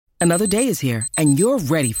Another day is here, and you're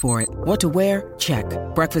ready for it. What to wear? Check.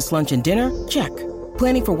 Breakfast, lunch, and dinner? Check.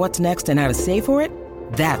 Planning for what's next and how to save for it?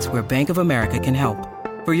 That's where Bank of America can help.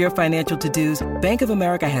 For your financial to-dos, Bank of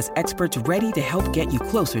America has experts ready to help get you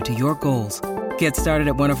closer to your goals. Get started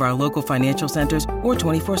at one of our local financial centers or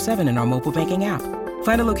 24/7 in our mobile banking app.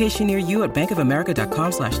 Find a location near you at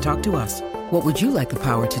bankofamerica.com/talktous. What would you like the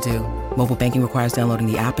power to do? Mobile banking requires downloading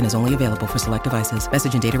the app and is only available for select devices.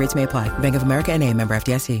 Message and data rates may apply. Bank of America NA, member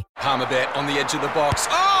FDIC. Palmerbet on the edge of the box.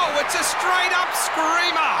 Oh, it's a straight-up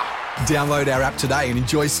screamer! Download our app today and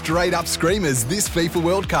enjoy straight-up screamers this FIFA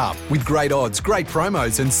World Cup with great odds, great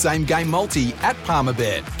promos and same-game multi at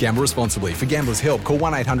Palmerbet. Gamble responsibly. For Gamblers' Help, call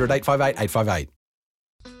 1-800-858-858.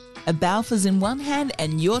 A Balfours in one hand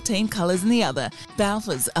and your team colours in the other.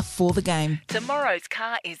 Balfours are for the game. Tomorrow's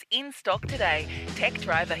car is in stock today. Tech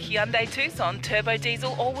drive a Hyundai Tucson turbo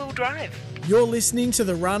diesel all-wheel drive. You're listening to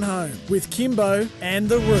The Run Home with Kimbo and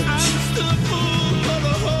The Rooch.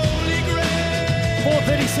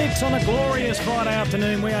 4:36 on a glorious Friday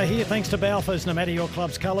afternoon. We are here thanks to Balfours. No matter your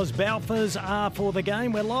club's colours, Balfours are for the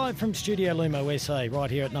game. We're live from Studio Lumo SA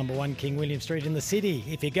right here at number 1 King William Street in the city.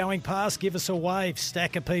 If you're going past, give us a wave.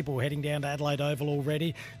 Stack of people heading down to Adelaide Oval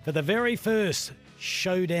already for the very first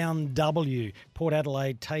Showdown W. Port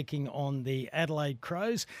Adelaide taking on the Adelaide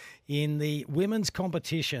Crows in the women's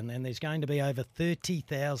competition, and there's going to be over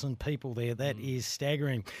 30,000 people there. That is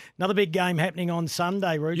staggering. Another big game happening on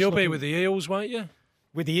Sunday, Rooch. You'll be with the Eels, won't you?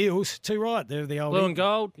 With the Eels, too right. They're the old blue and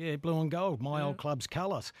gold. Yeah, blue and gold. My old club's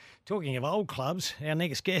colours. Talking of old clubs, our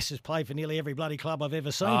next guest has played for nearly every bloody club I've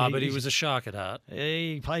ever seen. But he was a shark at heart.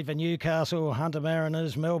 He played for Newcastle, Hunter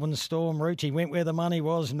Mariners, Melbourne Storm, Rooch. He went where the money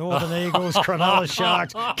was. Northern Eagles, Cronulla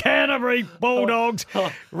Sharks, Canterbury Bulldogs.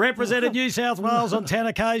 Represented New South Wales on 10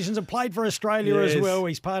 occasions and played for Australia as well.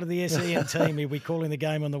 He's part of the SEN team. He'll be calling the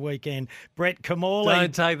game on the weekend. Brett Kamali.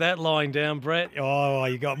 Don't take that lying down, Brett. Oh,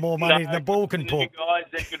 you got more money than the ball can put. Guys,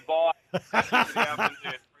 then goodbye.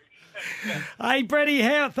 Hey, Bretty,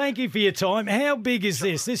 thank you for your time. How big is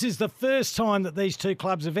this? This is the first time that these two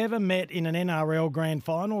clubs have ever met in an NRL Grand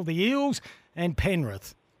Final, the Eels and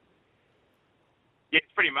Penrith. Yeah,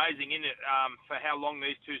 it's pretty amazing, isn't it, for how long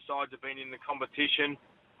these two sides have been in the competition.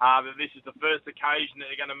 This is the first occasion that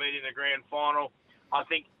they're going to meet in the Grand Final. I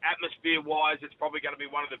think atmosphere-wise, it's probably going to be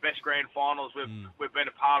one of the best Grand Finals we've been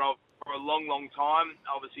a part of for a long, long time.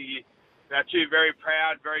 Obviously, they're two very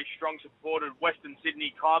proud, very strong supported Western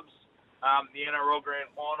Sydney clubs. The NRL Grand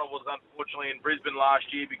Final was unfortunately in Brisbane last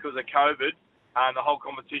year because of COVID and the whole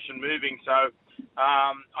competition moving. So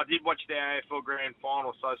I did watch the AFL Grand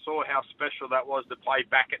Final, so I saw how special that was to play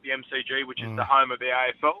back at the MCG, which is the home of the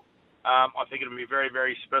AFL. I think it'll be very,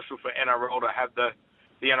 very special for NRL to have the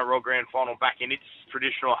NRL Grand Final back in its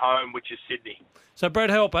traditional home, which is Sydney. So, Brett,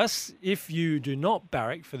 help us. If you do not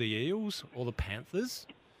barrack for the Eels or the Panthers,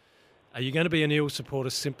 are you going to be an Eels supporter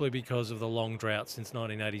simply because of the long drought since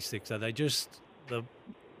 1986? Are they just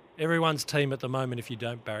everyone's team at the moment if you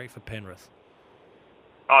don't barrack for Penrith?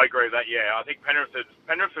 I agree with that, yeah. I think Penrith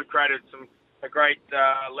have created a great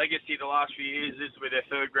legacy the last few years. This will be their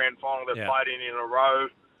third Grand Final they've played in a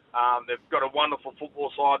row. They've got a wonderful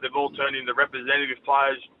football side. They've all turned into representative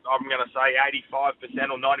players. I'm going to say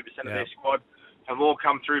 85% or 90% of their squad have all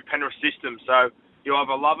come through Penrith system. So you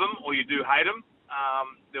either love them or you do hate them.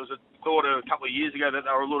 There was a thought a couple of years ago that they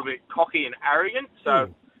were a little bit cocky and arrogant. So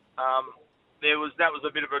that was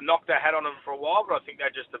a bit of a knock they had on them for a while, but I think they're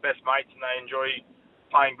just the best mates and they enjoy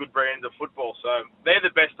playing good brands of football. So they're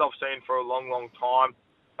the best I've seen for a long, long time.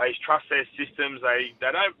 They trust their systems. They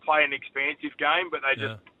don't play an expansive game, but they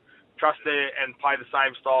just trust and play the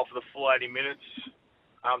same style for the full 80 minutes.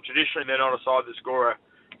 Traditionally, they're not a side that score a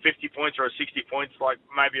 50 points or a 60 points like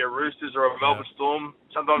maybe a Roosters or a Melbourne Storm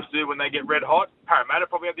sometimes do when they get red hot. Parramatta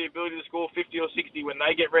probably have the ability to score 50 or 60 when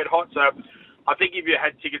they get red hot. So I think if you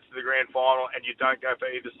had tickets to the Grand Final and you don't go for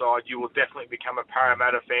either side, you will definitely become a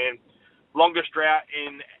Parramatta fan. Longest drought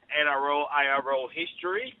in NRL, ARL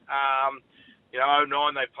history.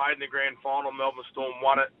 2009 they played in the Grand Final. Melbourne Storm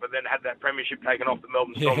won it, but then had that premiership taken off the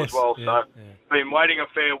Melbourne Storm as well. Been waiting a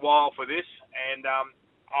fair while for this, and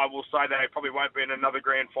I will say they probably won't be in another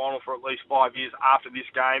Grand Final for at least 5 years after this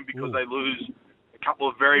game because they lose a couple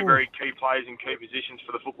of very, very key players in key positions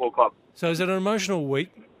for the football club. So is it an emotional week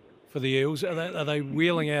for the Eels? Are they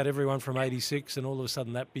wheeling out everyone from 86 and all of a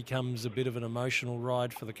sudden that becomes a bit of an emotional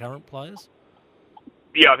ride for the current players?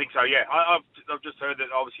 Yeah, I think so, yeah. I've just heard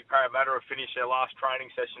that obviously Parramatta have finished their last training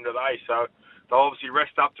session today, so they'll obviously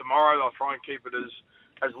rest up tomorrow. They'll try and keep it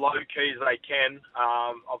as low-key as they can.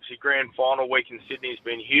 Obviously, Grand Final week in Sydney has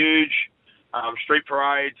been huge. Street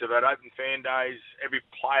parades, they've had open fan days. Every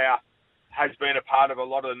player has been a part of a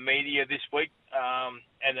lot of the media this week,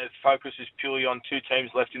 and the focus is purely on 2 teams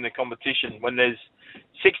left in the competition. When there's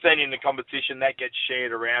 16 in the competition, that gets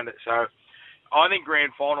shared around it. So I think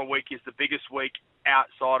Grand Final week is the biggest week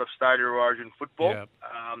outside of State of Origin football. Yep.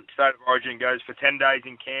 State of Origin goes for 10 days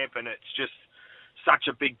in camp, and it's just such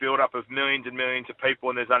a big build-up of millions and millions of people,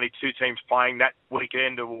 and there's only 2 teams playing that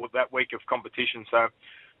weekend or that week of competition. So I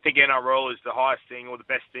think NRL is the highest thing or the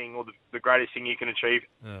best thing or the greatest thing you can achieve.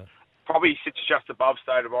 Yeah. Probably sits just above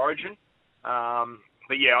State of Origin.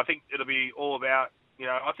 But yeah, I think it'll be all about,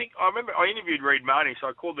 I remember I interviewed Reed Marnie, so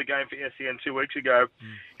I called the game for SEN 2 weeks ago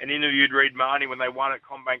and interviewed Reed Marnie when they won at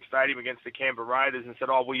CommBank Stadium against the Canberra Raiders and said,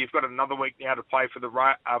 you've got another week now to play for the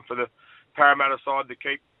Parramatta side to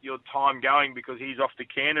keep your time going because he's off to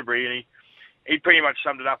Canterbury. And he pretty much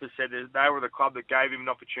summed it up and said that they were the club that gave him an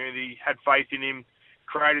opportunity, had faith in him,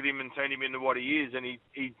 created him and turned him into what he is, and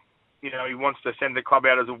he wants to send the club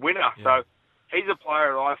out as a winner. Yeah. So he's a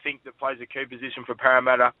player I think that plays a key position for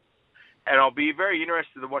Parramatta, and I'll be very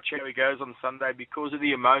interested to watch how he goes on Sunday because of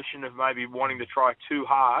the emotion of maybe wanting to try too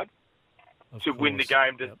hard to win the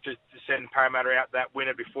game to send Parramatta out that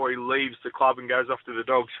winner before he leaves the club and goes off to the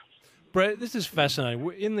Dogs. Brett, this is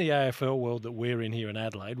fascinating. In the AFL world that we're in here in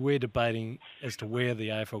Adelaide, we're debating as to where the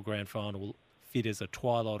AFL Grand Final will fit as a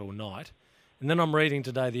twilight or night. And then I'm reading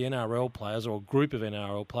today the NRL players or a group of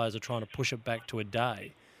NRL players are trying to push it back to a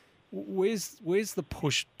day. Where's the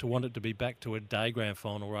push to want it to be back to a day grand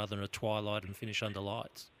final rather than a twilight and finish under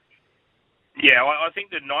lights? Yeah, I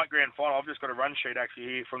think the night grand final, I've just got a run sheet actually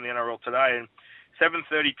here from the NRL today, and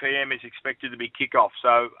 7:30 p.m. is expected to be kickoff.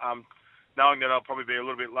 So knowing that I'll probably be a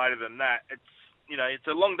little bit later than that, it's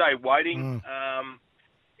a long day waiting.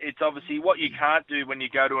 It's obviously what you can't do when you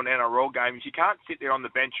go to an NRL game is you can't sit there on the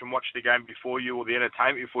bench and watch the game before you or the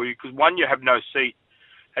entertainment before you because, one, you have no seat,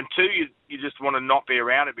 and 2, you just want to not be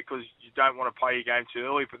around it because you don't want to play your game too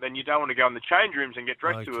early, but then you don't want to go in the change rooms and get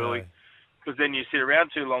dressed too early because then you sit around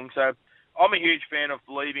too long. So I'm a huge fan of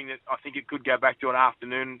believing that I think it could go back to an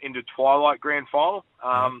afternoon into twilight grand final.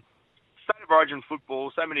 State of Origin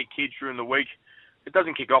football, so many kids during the week, it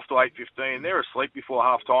doesn't kick off till 8:15. They're asleep before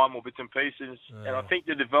half time or bits and pieces. And I think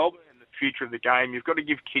the development and the future of the game, you've got to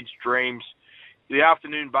give kids dreams. The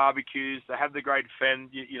afternoon barbecues, they have the great fen.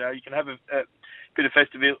 You can have a bit of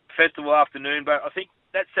festival afternoon, but I think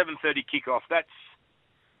that 7:30 kickoff,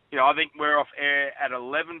 I think we're off air at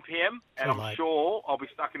 11 p.m. and I'm sure I'll be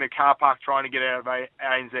stuck in a car park trying to get out of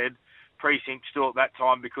ANZ precinct still at that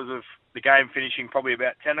time because of the game finishing probably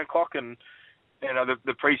about 10 o'clock and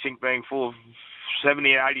the precinct being full of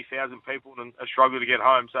 70,000 and 80,000 people and a struggle to get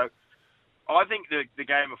home. So I think the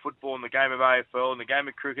game of football and the game of AFL and the game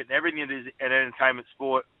of cricket and everything that is an entertainment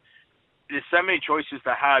sport, there's so many choices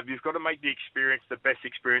to have. You've got to make the experience the best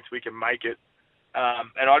experience we can make it.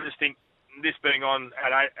 And I just think this being on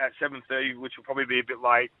at 7:30, which will probably be a bit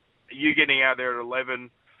late, you getting out there at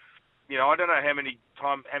 11, I don't know how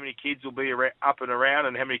many kids will be up and around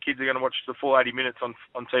and how many kids are going to watch the full 80 minutes on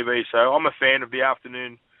TV. So I'm a fan of the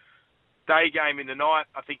afternoon day game in the night.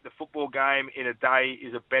 I think the football game in a day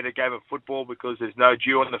is a better game of football because there's no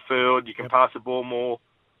dew on the field. You can pass the ball more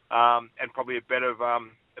and probably a better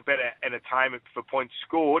entertainment for points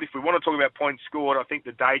scored. If we want to talk about points scored, I think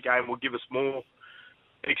the day game will give us more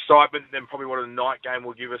excitement than probably what a night game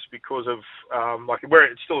will give us because of where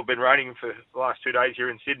it's still been raining for the last 2 days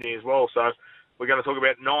here in Sydney as well. So we're going to talk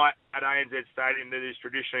about night at ANZ Stadium. That is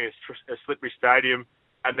traditionally a slippery stadium,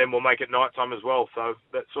 and then we'll make it night time as well. So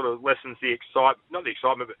that sort of lessens the not the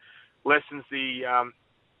excitement, but lessens the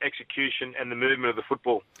execution and the movement of the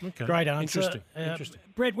football. Okay. Great answer. Interesting.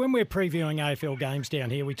 Brett, when we're previewing AFL games down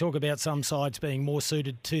here, we talk about some sides being more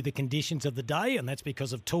suited to the conditions of the day, and that's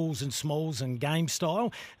because of tools and smalls and game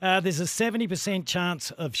style. There's a 70% chance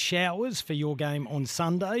of showers for your game on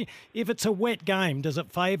Sunday. If it's a wet game, does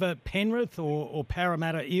it favour Penrith or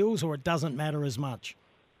Parramatta Eels, or it doesn't matter as much?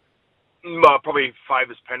 Well, it probably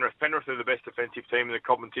favours Penrith. Penrith are the best defensive team in the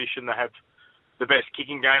competition. They have the best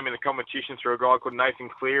kicking game in the competition through a guy called Nathan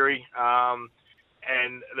Cleary. And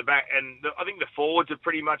I think the forwards are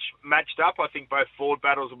pretty much matched up. I think both forward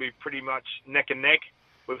battles will be pretty much neck and neck.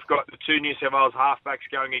 We've got the 2 New South Wales halfbacks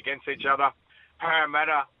going against each other.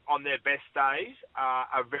 Parramatta, on their best days, are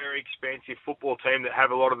a very expansive football team that have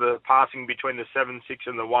a lot of the passing between the 7, 6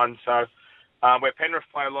 and the 1. So where Penrith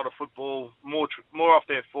play a lot of football, more off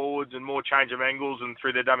their forwards and more change of angles and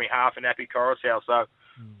through their dummy half and Appy Coruscant. So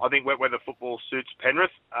I think wet weather football suits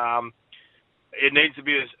Penrith. It needs to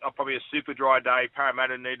be probably a super dry day.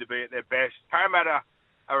 Parramatta need to be at their best. Parramatta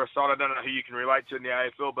are a side, I don't know who you can relate to in the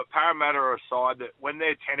AFL, but Parramatta are a side that when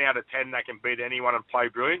they're 10 out of 10, they can beat anyone and play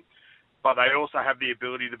brilliant. but they also have the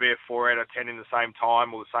ability to be a 4 out of 10 in the same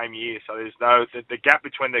time or the same year. So there's the gap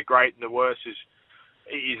between the great and the worst is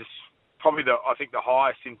probably the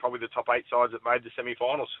highest in probably the top 8 sides that made the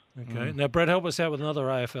semi-finals. Okay. Now, Brett, help us out with another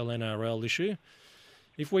AFL NRL issue.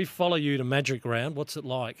 If we follow you to Magic Round, what's it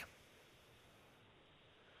like?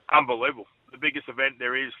 Unbelievable. The biggest event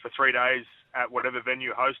there is for 3 days at whatever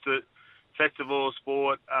venue hosts it. Festival,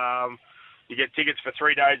 sport. You get tickets for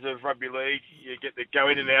 3 days of rugby league. You get to go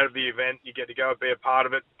in and out of the event. You get to go and be a part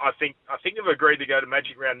of it. I think they've agreed to go to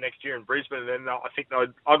Magic Round next year in Brisbane, and then I think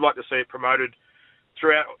I'd like to see it promoted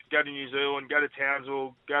throughout. Go to New Zealand, go to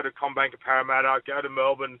Townsville, go to CommBank of Parramatta, go to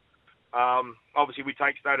Melbourne. Obviously, we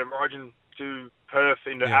take State of Origin to Perth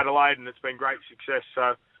into Adelaide, and it's been great success.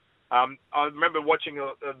 So I remember watching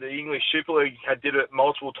the English Super League did it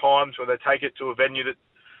multiple times where they take it to a venue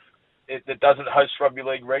that doesn't host rugby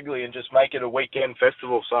league regularly and just make it a weekend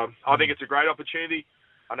festival. So I think it's a great opportunity.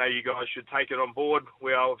 I know you guys should take it on board.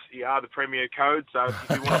 We obviously are the Premier Code, so if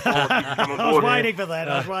you want to follow us, you can come on board. I was waiting for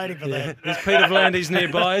that. Is Peter Vlandis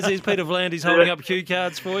nearby? Is he? Is Peter Vlandis holding up cue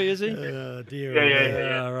cards for you, is he? Oh, dear.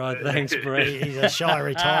 Yeah. All right, thanks, Brett. He's a shy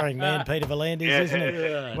retiring man, Peter Vlandis, isn't he?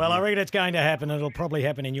 Yeah. Well, I reckon it's going to happen. It'll probably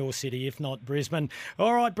happen in your city, if not Brisbane.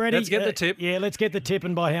 All right, Bretty. Let's get the tip. Yeah, let's get the tip,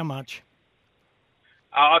 and by how much?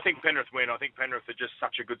 I think Penrith win. I think Penrith are just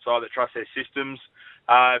such a good side that trust their systems.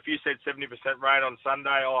 If you said 70% rain on Sunday,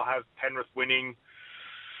 I'll have Penrith winning.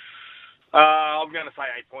 I'm going to say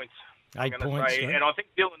 8 points. 8 points. And I think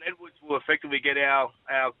Dylan Edwards will effectively get our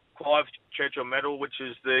Clive Churchill medal, which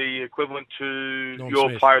is the equivalent to your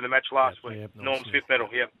player of the match last week. Norm Smith medal,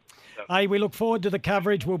 Hey, we look forward to the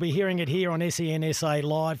coverage. We'll be hearing it here on SENSA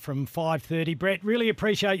Live from 5:30. Brett, really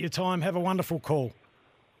appreciate your time. Have a wonderful call.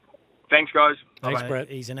 Thanks, guys. Thanks, Brett.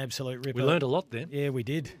 He's an absolute ripper. We learned a lot then. Yeah, we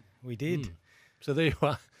did. So there you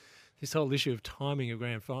are. This whole issue of timing of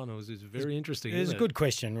grand finals is very interesting. It's a good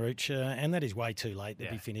question, Rooch, and that is way too late to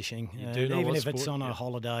be finishing. Even if it's on a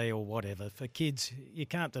holiday or whatever. For kids, you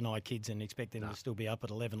can't deny kids and expect them to still be up at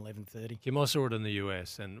 11:30. Kim, I saw it in the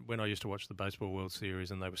US, and when I used to watch the Baseball World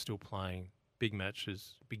Series, and they were still playing big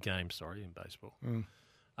games, in baseball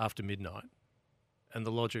after midnight. And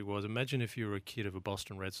the logic was, imagine if you were a kid of a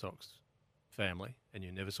Boston Red Sox family and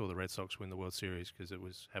you never saw the Red Sox win the World Series because it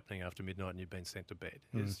was happening after midnight and you'd been sent to bed.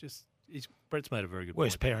 It's just, Brett's made a very good point.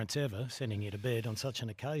 Worst parents ever, sending you to bed on such an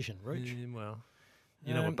occasion, Rich. Well,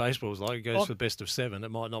 you know what baseball's like. It goes for best of 7.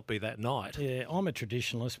 It might not be that night. Yeah, I'm a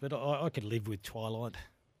traditionalist, but I could live with twilight.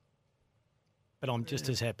 But I'm just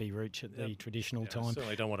as happy, Rich, at the traditional time. I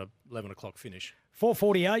certainly don't want a 11 o'clock finish.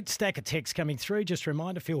 4:48, stack of text coming through. Just a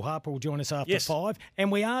reminder, Phil Harper will join us after 5.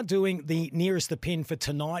 And we are doing the nearest the pin for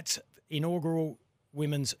tonight's inaugural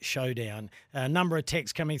Women's Showdown. A number of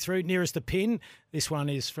texts coming through. Nearest the pin, this one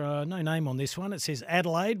is for no name on this one. It says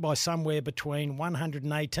Adelaide by somewhere between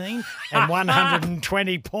 118 and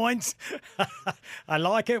 120 points. I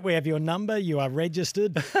like it. We have your number. You are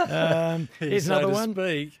registered. Here's another one.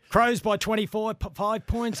 Crows by 5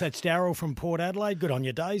 points. That's Daryl from Port Adelaide. Good on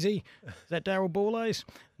you, Daisy. Is that Daryl Borlays?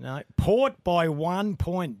 No. Port by 1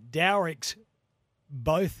 point. Dowricks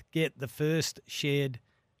both get the first shared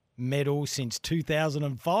medal since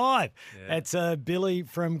 2005. That's Billy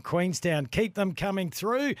from Queenstown. Keep them coming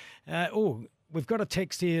through. We've got a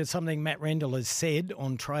text here, something Matt Rendell has said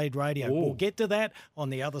on Trade Radio. We'll get to that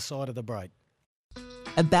on the other side of the break.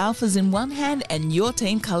 A Balfours in one hand and your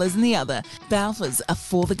team colours in the other. Balfours are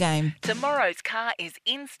for the game. Tomorrow's car is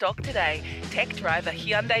in stock today. Tech Drive a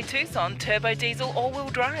Hyundai Tucson Turbo Diesel All-Wheel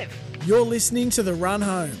Drive. You're listening to The Run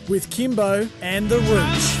Home with Kimbo and The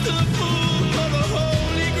Rooch.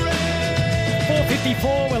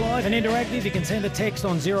 4:54, we're live and interactive. You can send a text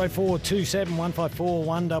on 0427 154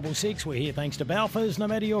 166. We're here thanks to Balfours. No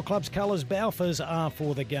matter your club's colours, Balfours are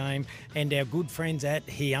for the game. And our good friends at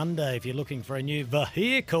Hyundai. If you're looking for a new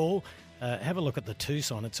vehicle, have a look at the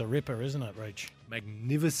Tucson. It's a ripper, isn't it, Roach?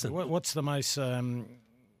 Magnificent. What's the most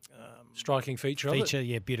striking feature of it?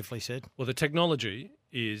 Yeah, beautifully said. Well, the technology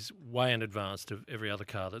is way in advance of every other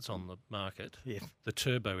car that's on the market. Yeah. The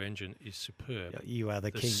turbo engine is superb. You are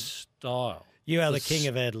the king. Style. You are the king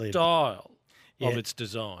of ad-lib. Style of its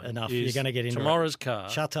design. Enough. You're going to get into tomorrow's car.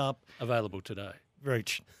 Shut up. Available today.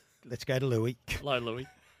 Rooch, let's go to Louis. Hello, Louis.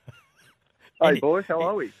 Hey, boys. How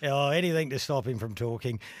are we? Anything to stop him from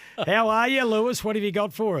talking. How are you, Lewis? What have you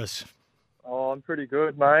got for us? Oh, I'm pretty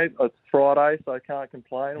good, mate. It's Friday, so I can't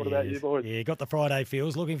complain. What about you, boys? Yeah, got the Friday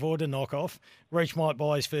feels. Looking forward to knock-off. Rooch might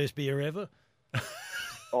buy his first beer ever.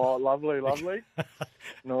 Oh, lovely.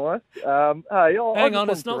 Nice. Hey, hang on,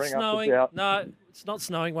 it's not snowing. No, it's not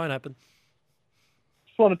snowing. Won't happen.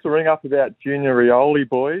 Just wanted to ring up about Junior Rioli,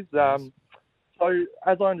 boys. So So,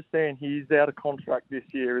 as I understand, he's out of contract this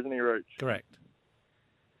year, isn't he, Rooch? Correct.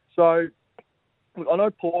 So, look, I know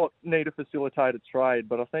Port need a facilitated trade,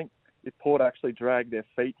 but I think if Port actually drag their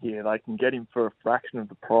feet here, they can get him for a fraction of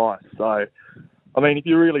the price. So, I mean, if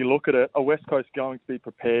you really look at it, are West Coast going to be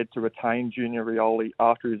prepared to retain Junior Rioli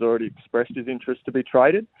after he's already expressed his interest to be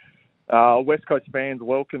traded? West Coast fans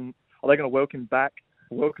are they going to welcome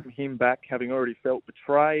him back, having already felt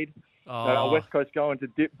betrayed? Are West Coast going to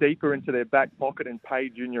dip deeper into their back pocket and pay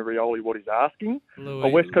Junior Rioli what he's asking? Are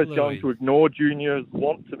West Coast going to ignore Junior's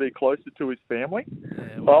want to be closer to his family?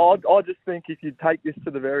 Yeah, I just think if you take this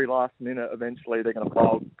to the very last minute, eventually they're going to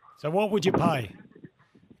fold. So what would you pay?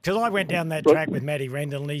 Because I went down that track with Matty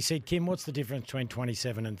Rendell and he said, Kim, what's the difference between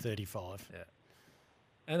 27 and 35? Yeah.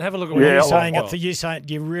 And have a look at what you're saying.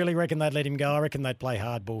 Do you really reckon they'd let him go? I reckon they'd play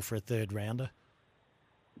hardball for a third rounder.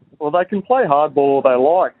 Well, they can play hardball all they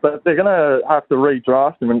like, but they're going to have to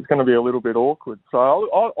redraft him, and it's going to be a little bit awkward. So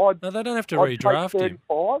no, they don't have to redraft him.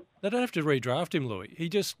 They don't have to redraft him, Louis. He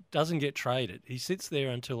just doesn't get traded. He sits there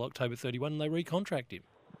until October 31, and they recontract him.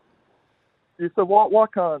 Yeah, so why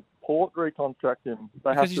can't Port recontract him?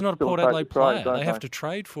 Because he's not a Port Adelaide player. They have to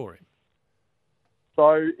trade for him.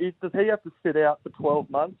 So does he have to sit out for 12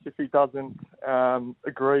 months if he doesn't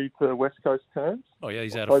agree to West Coast terms? Oh, yeah,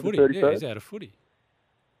 he's out of footy. Yeah, he's out of footy.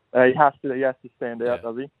 He has to stand out,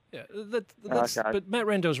 does he? Yeah, okay. But Matt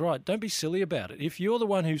Rendell's right. Don't be silly about it. If you're the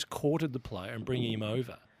one who's courted the player and bringing him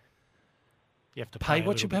over, you have to pay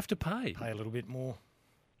what you have to pay. Pay a little bit more.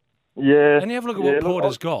 Yeah. And you have a look at what Port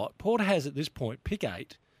has got. Port has at this point pick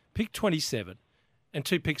 8, pick 27, and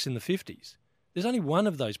 2 picks in the 50s. There's only one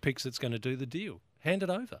of those picks that's going to do the deal. Hand it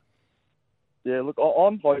over. Yeah, look,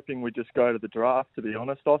 I'm hoping we just go to the draft, to be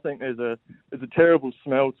honest. I think there's a terrible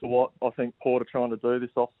smell to what I think Port are trying to do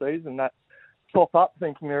this off-season. That's top up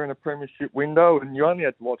thinking they're in a premiership window, and you only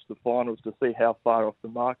had to watch the finals to see how far off the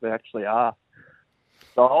mark they actually are.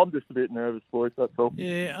 So I'm just a bit nervous, boys, that's all.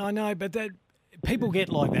 Yeah, I know, but people get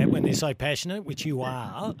like that when they're so passionate, which you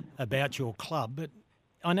are, about your club. But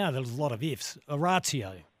I know there's a lot of ifs.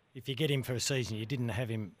 Orazio, if you get him for a season, you didn't have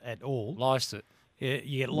him at all. Lysett. Yeah,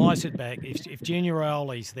 you get Lysett back. If Junior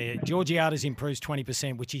Rioli's there, Georgiades improves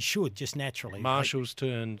 20%, which he should just naturally. Marshall's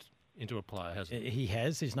turned into a player, hasn't he? He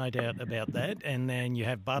has. There's no doubt about that. And then you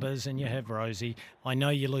have Butters and you have Rosie. I know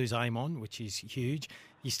you lose Amon, which is huge.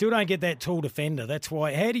 You still don't get that tall defender. That's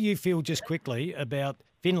why. How do you feel, just quickly, about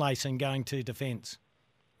Finlayson going to defence?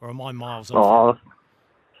 Or am I miles off?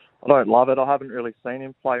 I don't love it. I haven't really seen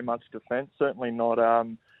him play much defence. Certainly not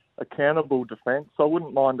accountable defence. I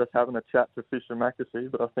wouldn't mind us having a chat to Fisher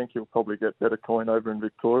Mackesy, but I think he'll probably get better coin over in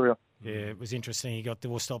Victoria. Yeah, it was interesting. He got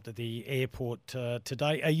door stopped at the airport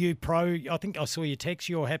today. Are you pro? I think I saw your text.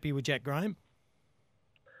 You're happy with Jack Graham?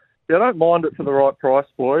 Yeah, I don't mind it for the right price,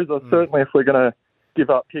 boys. Certainly if we're going to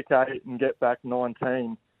give up pick 8 and get back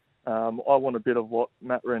 19, I want a bit of what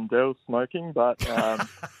Matt Rendell's smoking, but,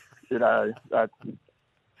 that's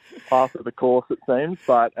part of the course, it seems.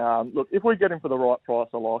 But, look, if we get him for the right price,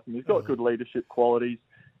 I like him. He's got good leadership qualities.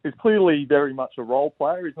 He's clearly very much a role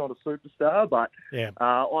player. He's not a superstar, but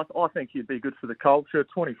I think he'd be good for the culture.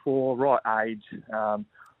 24, right age.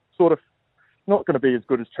 Sort of not going to be as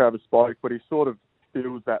good as Travis Boak, but he sort of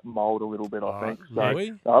fills that mould a little bit, I think. So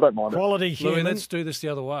Louis, I don't mind quality it. Louis, let's do this the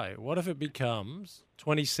other way. What if it becomes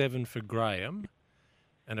 27 for Graham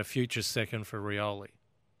and a future second for Rioli?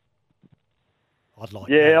 I'd like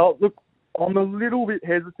that. Look, I'm a little bit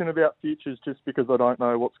hesitant about futures just because I don't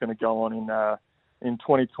know what's going to go on in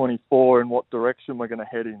 2024 and what direction we're going to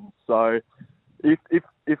head in. So if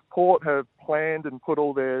Port have planned and put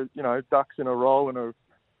all their ducks in a row and are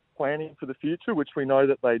planning for the future, which we know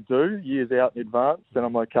that they do years out in advance, then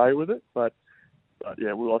I'm okay with it. But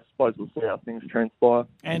yeah, I suppose we'll see how things transpire.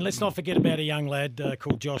 And let's not forget about a young lad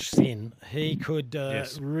called Josh Sin. He could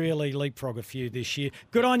really leapfrog a few this year.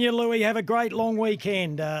 Good on you, Louis. Have a great long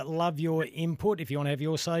weekend. Love your input. If you want to have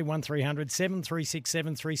your say, 1300 736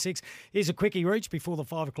 736. Here's a quickie reach before the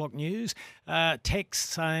 5 o'clock news.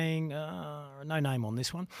 Text saying, no name on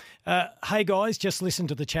this one. Hey guys, just listen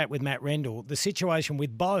to the chat with Matt Rendell. The situation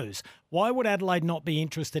with Bowes. Why would Adelaide not be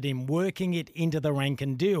interested in working it into the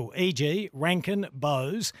Rankin deal? E.g., Rankin,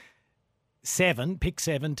 Bowes, pick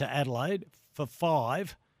 7 to Adelaide for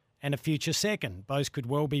 5 and a future second. Bowes could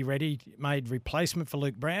well be made replacement for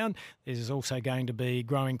Luke Brown. There's also going to be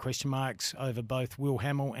growing question marks over both Will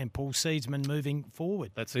Hamill and Paul Seedsman moving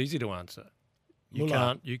forward. That's easy to answer.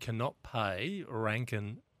 You cannot pay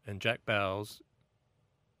Rankin and Jack Bowles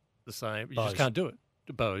the same. You just can't do it.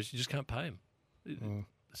 To Bowes, you just can't pay him.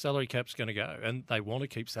 The salary cap's going to go, and they want to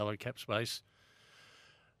keep salary cap space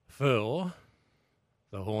for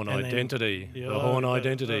The Horn And then- identity. Yeah, the Horn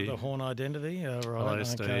identity. The Horn identity. Right. Hello, Okay.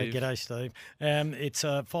 Steve. G'day, Steve. It's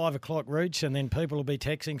 5 o'clock, Rooch, and then people will be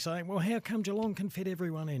texting saying, well, how come Geelong can fit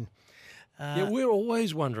everyone in? Yeah, we're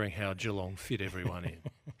always wondering how Geelong fit everyone in.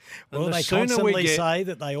 Well, And they constantly say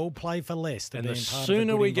that they all play for less. And the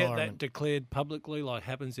sooner we get that declared publicly, like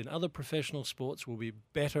happens in other professional sports, we'll be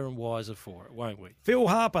better and wiser for it, won't we? Phil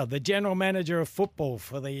Harper, the General Manager of Football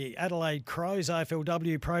for the Adelaide Crows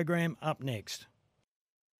AFLW program, up next.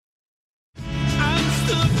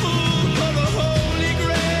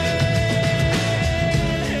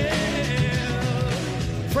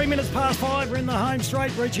 3 minutes past 5, we're in the home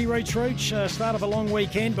straight. Richie Rooch, start of a long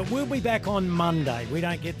weekend, but we'll be back on Monday. We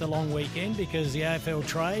don't get the long weekend because the AFL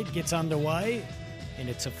trade gets underway in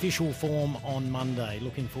its official form on Monday.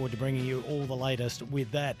 Looking forward to bringing you all the latest with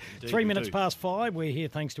that. Indeed, 3 minutes do. past 5, we're here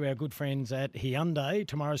thanks to our good friends at Hyundai.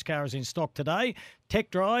 Tomorrow's car is in stock today. Tech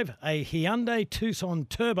Drive, a Hyundai Tucson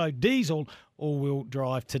Turbo Diesel all-wheel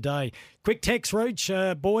drive today. Quick text,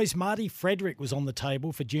 Rooch. Boys, Marty Frederick was on the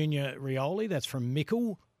table for Junior Rioli. That's from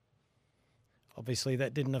Mickle. Obviously,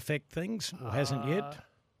 that didn't affect things, or hasn't yet.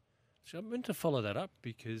 So I meant to follow that up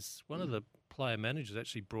because one of the player managers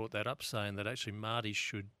actually brought that up, saying that actually Marty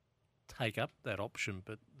should take up that option,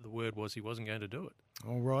 but the word was he wasn't going to do it.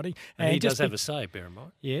 All righty. And he does have a say, bear in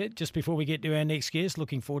mind. Yeah, just before we get to our next guest,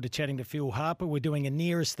 looking forward to chatting to Phil Harper. We're doing a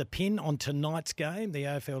nearest the pin on tonight's game, the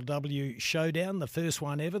AFLW Showdown, the first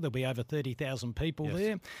one ever. There'll be over 30,000 people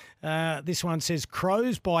there. This one says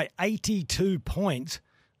Crows by 82 points.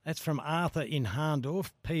 That's from Arthur in Harndorf.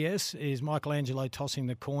 P.S. Is Michelangelo tossing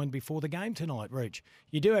the coin before the game tonight, Rooch?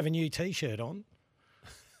 You do have a new T-shirt on.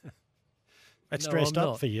 That's dressed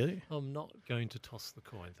up for you. I'm not going to toss the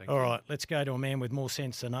coin, thank you. All right, let's go to a man with more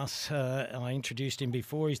sense than us. I introduced him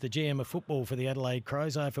before. He's the GM of football for the Adelaide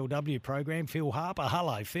Crows AFLW program, Phil Harper.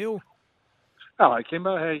 Hello, Phil. Hello,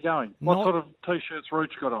 Kimbo. How you going? What sort of T-shirts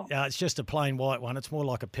Rooch got on? It's just a plain white one. It's more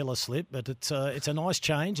like a pillar slip, but it's a nice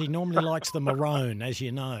change. He normally likes the maroon, as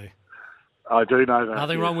you know. I do know that.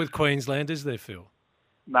 Nothing wrong with Queensland, is there, Phil?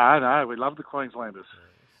 No, we love the Queenslanders.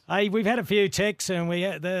 Hey, we've had a few texts, and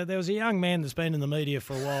there was a young man that's been in the media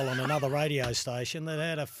for a while on another radio station that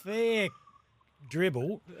had a fair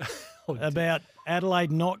dribble about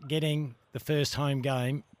Adelaide not getting the first home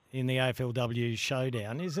game in the AFLW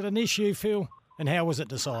Showdown. Is it an issue, Phil? And how was it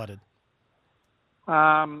decided?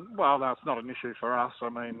 Well, that's not an issue for us. I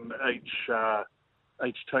mean,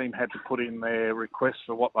 each team had to put in their request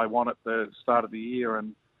for what they want at the start of the year,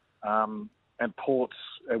 and Port's,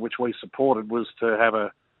 which we supported, was to have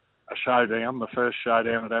a showdown, the first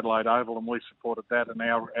showdown at Adelaide Oval, and we supported that. And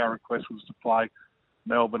our request was to play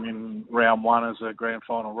Melbourne in round one as a grand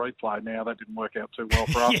final replay. Now, that didn't work out too well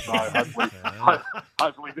for us, so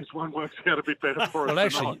hopefully this one works out a bit better for us. Well,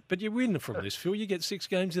 actually, tonight. but you win from this, Phil. You get 6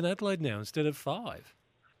 games in Adelaide now instead of 5.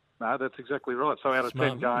 No, that's exactly right. So out of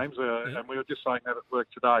Smart 10 games, and we were just saying that at work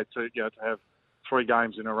today, to have 3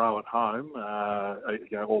 games in a row at home,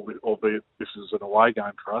 albeit this is an away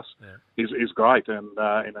game for us, is great. And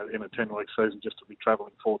in a 10-week season, just to be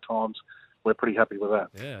travelling 4 times, we're pretty happy with that.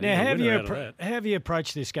 Yeah, now, how have you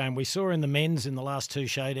approached this game? We saw in the men's in the last 2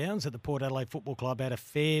 showdowns that the Port Adelaide Football Club had a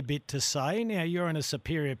fair bit to say. Now, you're in a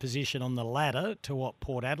superior position on the ladder to what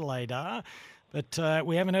Port Adelaide are, but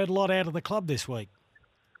we haven't heard a lot out of the club this week.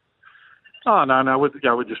 Oh, no,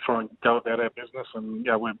 we're just trying to go about our business, and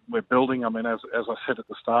we're building. I mean, as I said at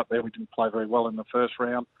the start there, we didn't play very well in the first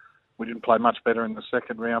round. We didn't play much better in the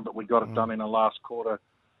second round, but we got it done in a last quarter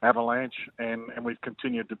avalanche, and we've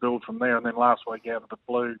continued to build from there. And then last week, out of the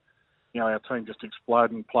blue, our team just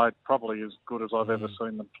exploded and played probably as good as I've ever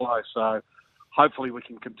seen them play. So hopefully we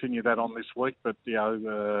can continue that on this week, but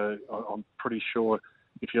I'm pretty sure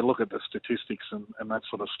if you look at the statistics and that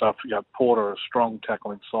sort of stuff, Port are a strong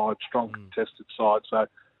tackling side, strong contested side. So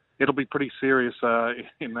it'll be pretty serious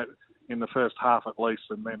in the first half at least,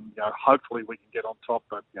 and then hopefully we can get on top.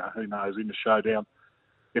 But who knows, in the showdown.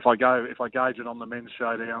 If I gauge it on the men's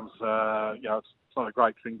showdowns, it's not a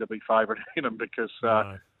great thing to be favourite in them because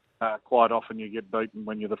quite often you get beaten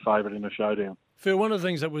when you're the favourite in a showdown. Phil, one of the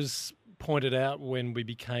things that was pointed out when we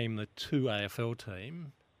became the 2 AFL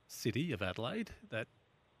team, City of Adelaide, that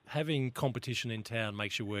having competition in town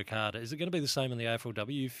makes you work harder. Is it going to be the same in the AFLW?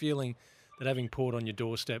 Are you feeling that having Port on your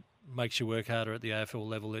doorstep makes you work harder at the AFL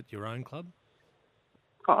level at your own club?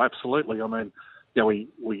 Oh, absolutely. I mean, we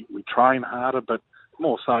train harder, but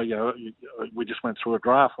more so, we just went through a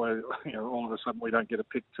draft where, all of a sudden we don't get a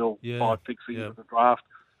pick till 5 picks into the draft.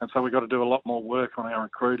 And so we've got to do a lot more work on our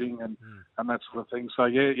recruiting and that sort of thing. So,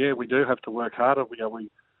 we do have to work harder.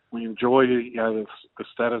 We enjoy, the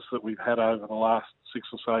status that we've had over the last 6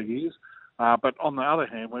 or so years. But on the other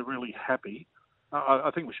hand, we're really happy.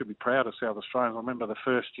 I think we should be proud of South Australians. I remember the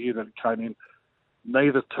first year that it came in,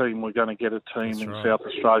 neither team were going to get a team South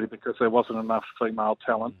Australia because there wasn't enough female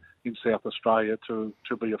talent in South Australia to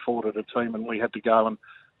be afforded a team, and we had to go and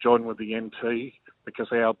join with the NT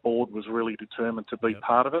because our board was really determined to be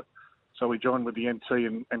part of it. So we joined with the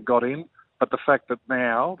NT and got in. But the fact that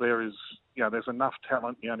now there's enough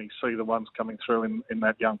talent, you only see the ones coming through in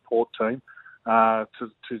that young Port team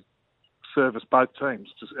to service both teams,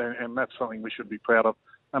 and that's something we should be proud of.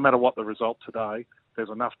 No matter what the result today, there's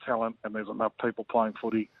enough talent and there's enough people playing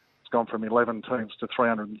footy. It's gone from 11 teams to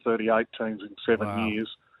 338 teams in 7 years,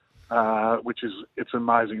 which is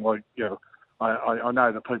amazing. Like, I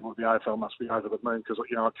know the people at the AFL must be over the moon because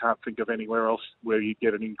I can't think of anywhere else where you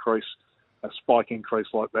get a spike increase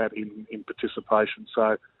like that in participation.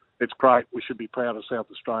 So it's great. We should be proud of South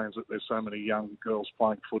Australians that there's so many young girls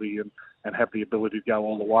playing footy and have the ability to go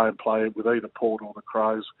all the way and play with either Port or the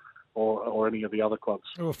Crows or any of the other clubs.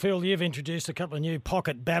 Well, Phil, you've introduced a couple of new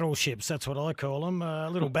pocket battleships, that's what I call them,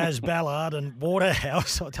 little Baz Ballard and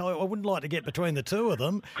Waterhouse. I tell you, I wouldn't like to get between the two of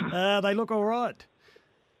them. They look all right.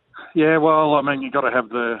 Yeah, well, I mean, you've got to have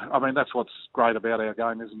that's what's great about our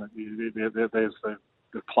game, isn't it? There's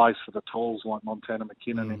the place for the talls like Montana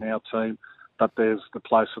McKinnon in our team, but there's the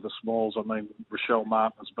place for the smalls. I mean, Rochelle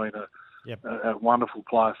Martin has been a wonderful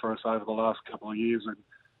player for us over the last couple of years,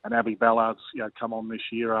 and Abby Ballard's come on this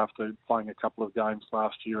year after playing a couple of games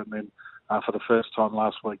last year, and then for the first time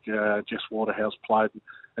last week, Jess Waterhouse played.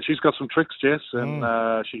 And she's got some tricks, Jess,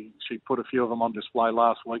 and she put a few of them on display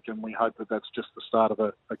last week, and we hope that that's just the start of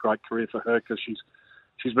a great career for her because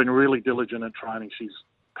she's been really diligent at training. She's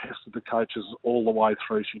pestered the coaches all the way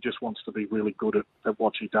through. She just wants to be really good at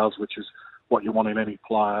what she does, which is what you want in any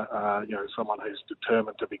player, someone who's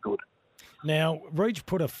determined to be good. Now, Reach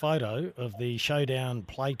put a photo of the Showdown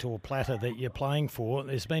plate or platter that you're playing for.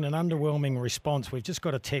 There's been an underwhelming response. We've just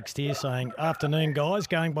got a text here saying, "Afternoon, guys.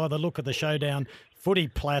 Going by the look of the Showdown footy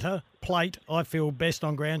plate, I feel best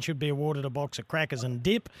on ground should be awarded a box of crackers and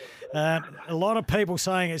dip." A lot of people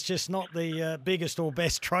saying it's just not the biggest or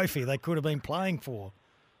best trophy they could have been playing for.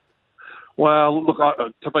 Well, look,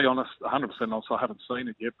 to be honest, 100% also I haven't seen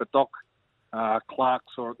it yet, but Doc Clark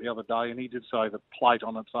saw it the other day and he did say the plate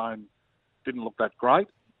on its own didn't look that great.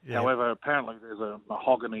 Yeah. However, apparently there's a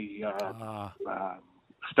mahogany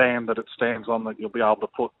stand that it stands on that you'll be able to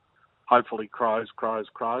put, hopefully, Crows,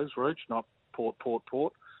 Rouge, not Port,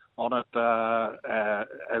 on it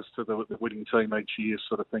as to the winning team each year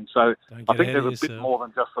sort of thing. So I think there's a bit more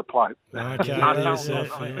than just the plate. Okay,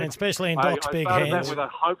 and especially in Doc's big hands. With a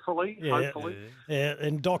hopefully. Yeah,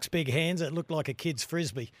 in Doc's big hands, it looked like a kid's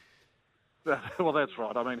frisbee. Well, that's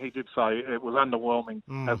right. I mean, he did say it was underwhelming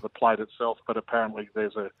as the plate itself, but apparently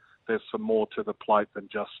there's some more to the plate than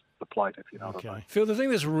just the plate, if you know what I mean. Phil, the thing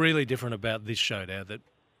that's really different about this showdown that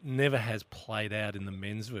never has played out in the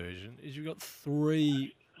men's version is you've got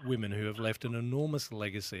three women who have left an enormous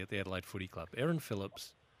legacy at the Adelaide Footy Club. Erin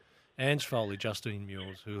Phillips, Ange Foley, Justine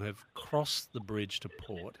Mules, who have crossed the bridge to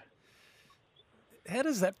Port. How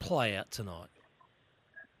does that play out tonight?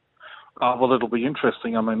 Well, it'll be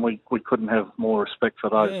interesting. I mean, we couldn't have more respect for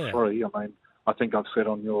those three. I mean, I think I've said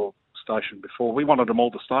on your station before, we wanted them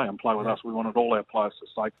all to stay and play with us. We wanted all our players to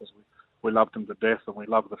stay because we loved them to death, and we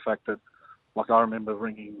loved the fact that, like, I remember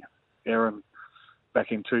ringing Erin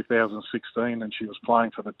back in 2016, and she was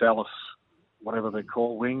playing for the Dallas, whatever they're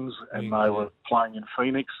called, Wings, and they were playing in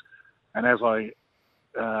Phoenix. And as I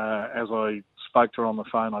spoke to her on the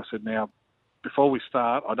phone, I said, "Now, before we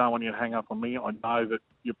start, I don't want you to hang up on me. I know that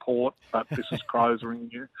you're Port, but this is Crows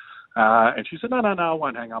ringing you." And she said, no, I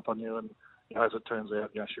won't hang up on you. And as it turns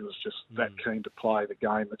out, she was just that keen to play the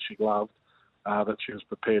game that she loved, that she was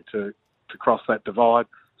prepared to cross that divide.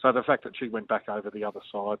 So the fact that she went back over the other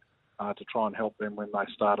side to try and help them when they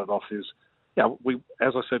started off is,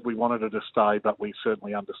 as I said, we wanted her to stay, but we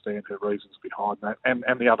certainly understand her reasons behind that. And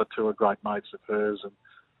the other two are great mates of hers,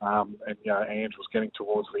 and Ange was getting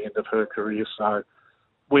towards the end of her career, so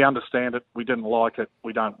we understand it. We didn't like it.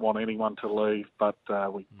 We don't want anyone to leave, but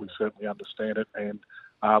we certainly understand it, and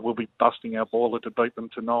we'll be busting our baller to beat them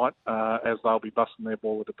tonight, as they'll be busting their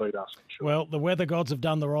baller to beat us, I'm sure. Well, the weather gods have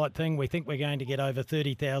done the right thing. We think we're going to get over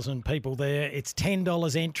 30,000 people there. It's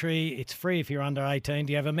 $10 entry. It's free if you're under 18.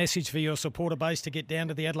 Do you have a message for your supporter base to get down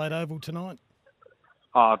to the Adelaide Oval tonight?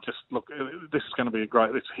 Just look, this is going to be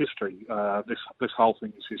it's history. This whole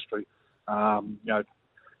thing is history.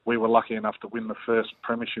 We were lucky enough to win the first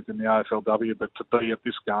premiership in the AFLW, but to be at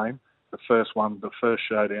this game, the first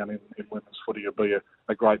showdown in women's footy, will be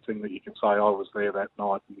a great thing that you can say, I was there that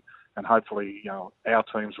night, and hopefully, our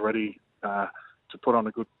team's ready put on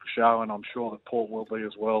a good show, and I'm sure that Port will be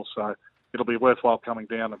as well. So it'll be worthwhile coming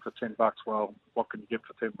down, and for $10, well, what can you get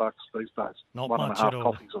for $10 these days? Not One much and a half at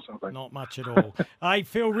all. coffees or something. Not much at all. Hey,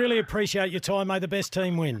 Phil, really appreciate your time. May the best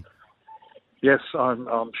team win. Yes,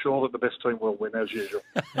 I'm sure that the best team will win as usual.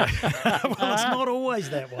 Well, it's not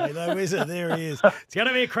always that way, though, is it? There he is. It's going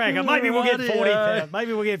to be a cracker. Maybe we'll get 40,000.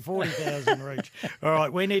 Maybe we'll get 40,000 Rooch. All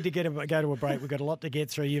right, we need to go to a break. We've got a lot to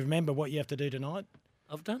get through. You remember what you have to do tonight?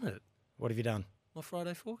 I've done it. What have you done? My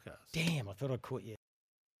Friday forecast. Damn, I thought I'd caught you.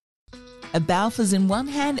 A Balfours in one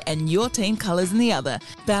hand and your team colours in the other.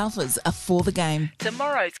 Balfours are for the game.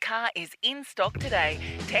 Tomorrow's car is in stock today.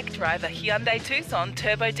 Tech Drive a Hyundai Tucson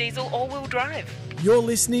turbo diesel all-wheel drive. You're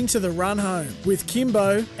listening to The Run Home with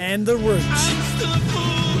Kimbo and the Rooch.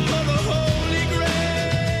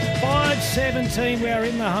 5:17, we are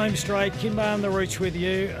in the home straight. Kimbo and the Rooch with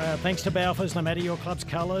you. Thanks to Balfours, no matter your club's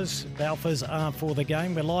colours, Balfours are for the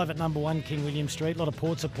game. We're live at number 1 King William Street. A lot of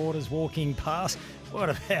Port supporters walking past. What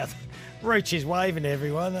about Rooch is waving to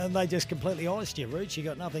everyone and they just completely iced you, Rooch. You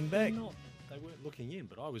got nothing back. They weren't looking in,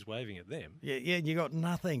 but I was waving at them. Yeah, you got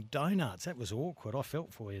nothing. Donuts. That was awkward. I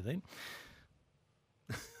felt for you then.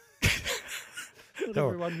 Not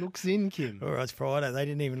everyone looks in, Kim. All right, it's Friday. They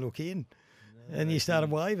didn't even look in. No, and you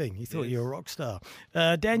started waving. You thought you were a rock star.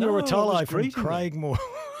 Daniel Rotolo from Craigmore.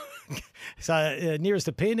 So nearest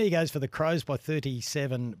the pin, he goes for the Crows by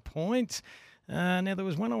 37 points. Now, there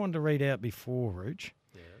was one I wanted to read out before, Rooch.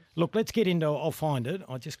 Yes. Look, let's get into I'll find it.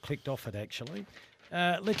 I just clicked off it, actually.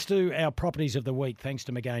 Let's do our properties of the week, thanks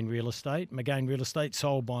to McGain Real Estate. McGain Real Estate,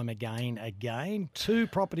 sold by McGain again. 2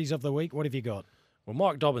 properties of the week. What have you got? Well,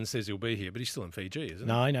 Mike Dobbins says he'll be here, but he's still in Fiji, isn't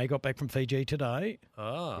he? No, he got back from Fiji today.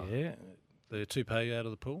 Ah. Yeah. The toupee out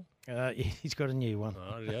of the pool? He's got a new one.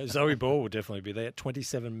 Oh, yeah. Zoe Ball will definitely be there at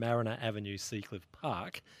 27 Mariner Avenue, Seacliff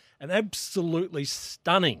Park. An absolutely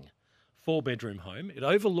stunning 4-bedroom home. It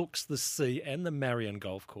overlooks the sea and the Marion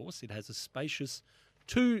Golf Course. It has a spacious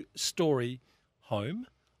 2-storey home,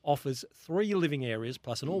 offers 3 living areas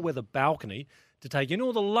plus an all-weather balcony to take in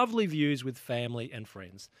all the lovely views with family and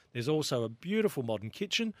friends. There's also a beautiful modern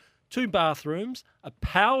kitchen, 2 bathrooms, a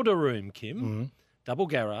powder room, Kim, double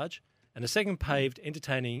garage, and a second paved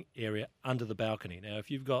entertaining area under the balcony. Now,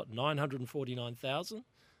 if you've got $949,000,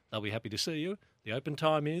 they'll be happy to see you. The open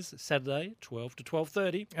time is Saturday, 12 to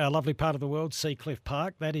 12:30. A lovely part of the world, Seacliff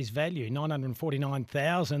Park. That is value,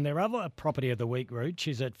 $949,000. Their other property of the week, Rooch,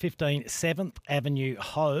 is at 15 7th Avenue,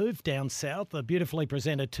 Hove, down south. A beautifully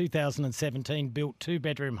presented 2017 built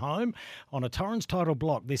 2-bedroom home on a Torrens title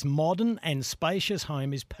block. This modern and spacious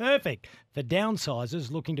home is perfect for downsizers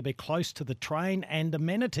looking to be close to the train and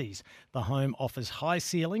amenities. The home offers high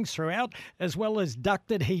ceilings throughout, as well as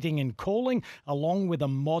ducted heating and cooling, along with a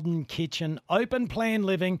modern kitchen, open plan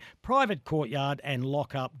living, private courtyard and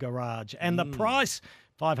lock-up garage. And the price,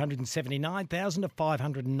 $579,000 to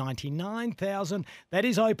 $599,000. That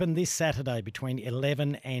is open this Saturday between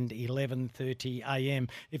 11 and 11:30 a.m.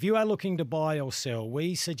 If you are looking to buy or sell,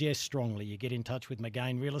 we suggest strongly you get in touch with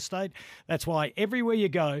McGain Real Estate. That's why everywhere you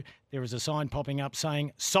go, there is a sign popping up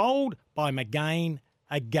saying, sold by McGain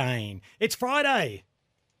again. It's Friday.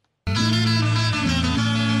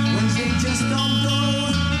 Wednesday just don't go.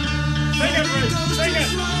 Sing it, Ruth. Sing it.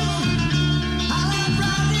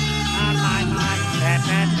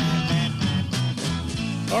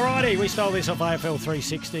 Alrighty, we stole this off AFL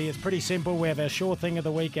 360. It's pretty simple. We have our sure thing of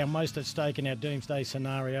the week, our most at stake in our doomsday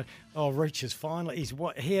scenario. Oh, Rich is finally,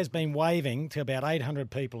 he has been waving to about 800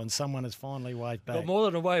 people and someone has finally waved back. Got more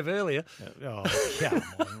than a wave earlier. Oh, come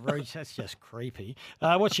on, Rich, that's just creepy.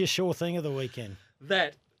 What's your sure thing of the weekend?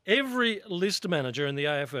 That every list manager in the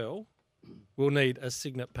AFL will need a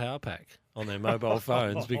Signet Power Pack on their mobile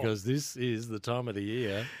phones because this is the time of the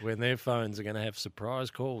year when their phones are going to have surprise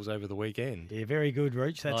calls over the weekend. Yeah, very good,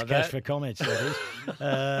 Rich. That's like cash that. for comments, that is.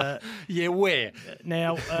 Yeah, where?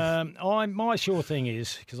 Now, my sure thing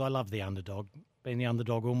is, because I love the underdog, been the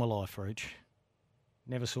underdog all my life, Rich.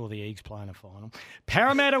 Never saw the Eagles play in a final.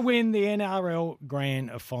 Parramatta win the NRL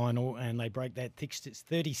Grand Final and they break that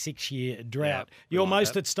 36-year drought. You're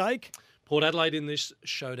most at stake? Port Adelaide in this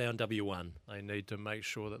showdown W1. They need to make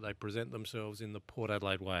sure that they present themselves in the Port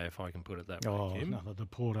Adelaide way, if I can put it that way, Kim. No, the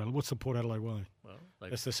Port Adelaide. What's the Port Adelaide way? Well,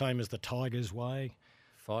 it's the same as the Tigers way.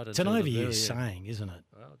 Fight it's an overused saying, isn't it?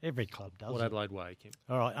 Well, every club does Port Adelaide way, Kim.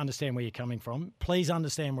 All right, understand where you're coming from. Please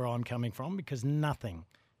understand where I'm coming from because nothing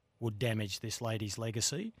would damage this lady's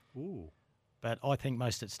legacy. Ooh. But I think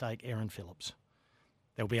most at stake, Erin Phillips.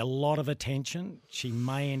 There'll be a lot of attention. She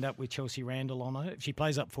may end up with Chelsea Randall on her. If she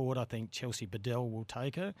plays up forward, I think Chelsea Bedell will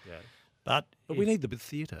take her. Yeah. But we need the bit of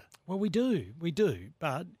theatre. Well, we do.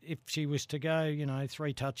 But if she was to go,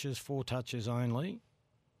 3 touches, 4 touches only,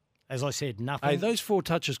 as I said, nothing. Hey, those 4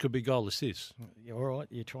 touches could be goal assists. Yeah, all right,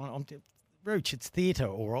 you're trying. Rooch, it's theatre,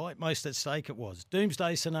 all right. Most at stake it was.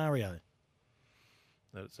 Doomsday scenario.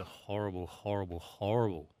 That's a horrible, horrible,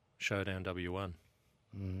 horrible showdown W1.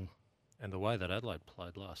 Mm. And the way that Adelaide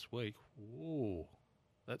played last week, ooh,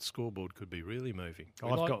 that scoreboard could be really moving. We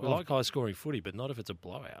like high-scoring footy, but not if it's a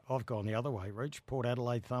blowout. I've gone the other way, Rooch. Port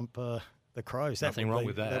Adelaide thump the Crows. Nothing wrong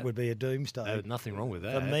with that. That would be a doomsday. Nothing wrong with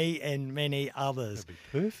that. For me and many others. That'd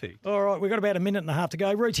be perfect. All right, we've got about a minute and a half to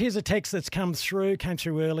go. Rooch, here's a text that's came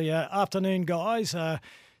through earlier. Afternoon, guys.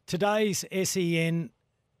 Today's SEN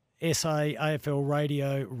SA AFL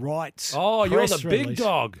Radio rights. Oh, you're the big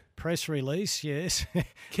dog. Press release, yes.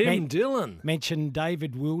 Kim Dillon. Mentioned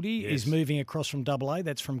David Wilde is moving across from AA.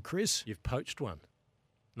 That's from Chris. You've poached one.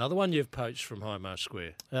 Another one you've poached from High Marsh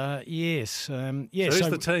Square. Yes. So who's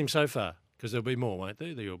the team so far? Because there'll be more, won't there?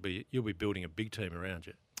 You'll be building a big team around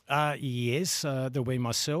you. Yes, there'll be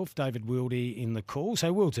myself, David Wilde in the call.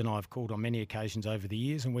 So Wilde and I have called on many occasions over the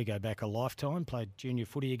years, and we go back a lifetime, played junior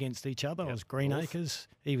footy against each other. I was Greenacres.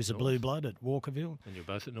 He was a Blue Blood at Walkerville. And you're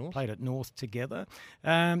both at North? Played at North together.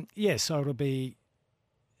 So it'll be,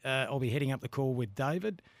 I'll be heading up the call with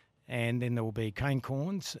David, and then there will be Kane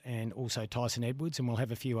Corns and also Tyson Edwards, and we'll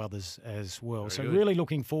have a few others as well. Very good. Really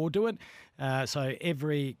looking forward to it. So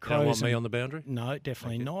every Crows... You don't want me on the boundary? No,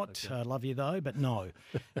 definitely not. Okay. Love you though, but no.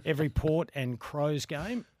 Every Port and Crows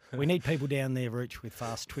game, we need people down there, Rich, with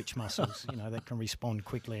fast twitch muscles, that can respond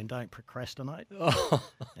quickly and don't procrastinate.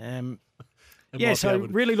 So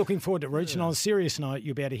really looking forward to it, Rich. And on a serious note,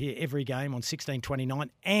 you'll be able to hear every game on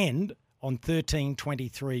 16:29 and on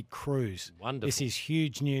 13:23 Cruise. Wonderful. This is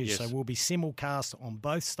huge news. Yes. So we'll be simulcast on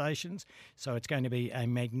both stations. So it's going to be a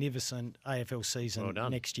magnificent AFL season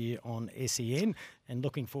next year on SEN. And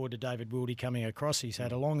looking forward to David Wilde coming across. He's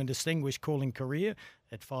had a long and distinguished calling career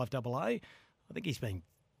at 5AA. I think he's been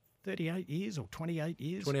 38 years or 28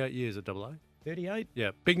 years. 28 years at AA. 38?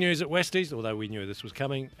 Yeah. Big news at Westies, although we knew this was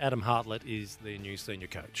coming. Adam Hartlett is their new senior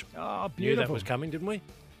coach. Oh, beautiful. Knew that was coming, didn't we?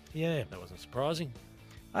 Yeah. That wasn't surprising.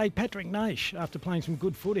 Hey, Patrick Naish, after playing some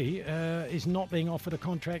good footy, is not being offered a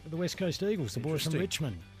contract with the West Coast Eagles, the boys from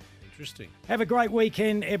Richmond. Interesting. Have a great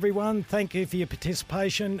weekend, everyone. Thank you for your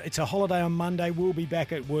participation. It's a holiday on Monday. We'll be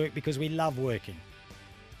back at work because we love working.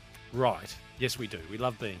 Right. Yes, we do. We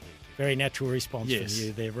love being here. Very natural response from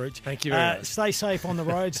you there, Rich. Thank you very much. Stay safe on the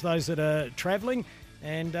roads, those that are travelling.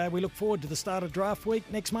 And we look forward to the start of draft week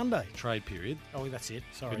next Monday. Trade period. Oh, that's it.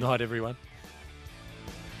 Sorry. Good night, everyone.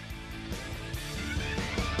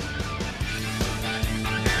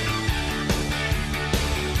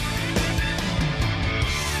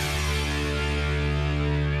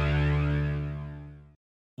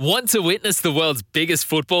 Want to witness the world's biggest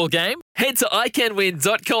football game? Head to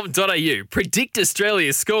iCanWin.com.au, predict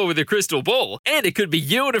Australia's score with a crystal ball, and it could be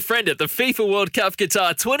you and a friend at the FIFA World Cup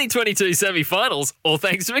Qatar 2022 semi-finals, all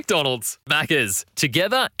thanks to McDonald's. Maccas,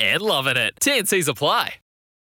 together and loving it. TNCs apply.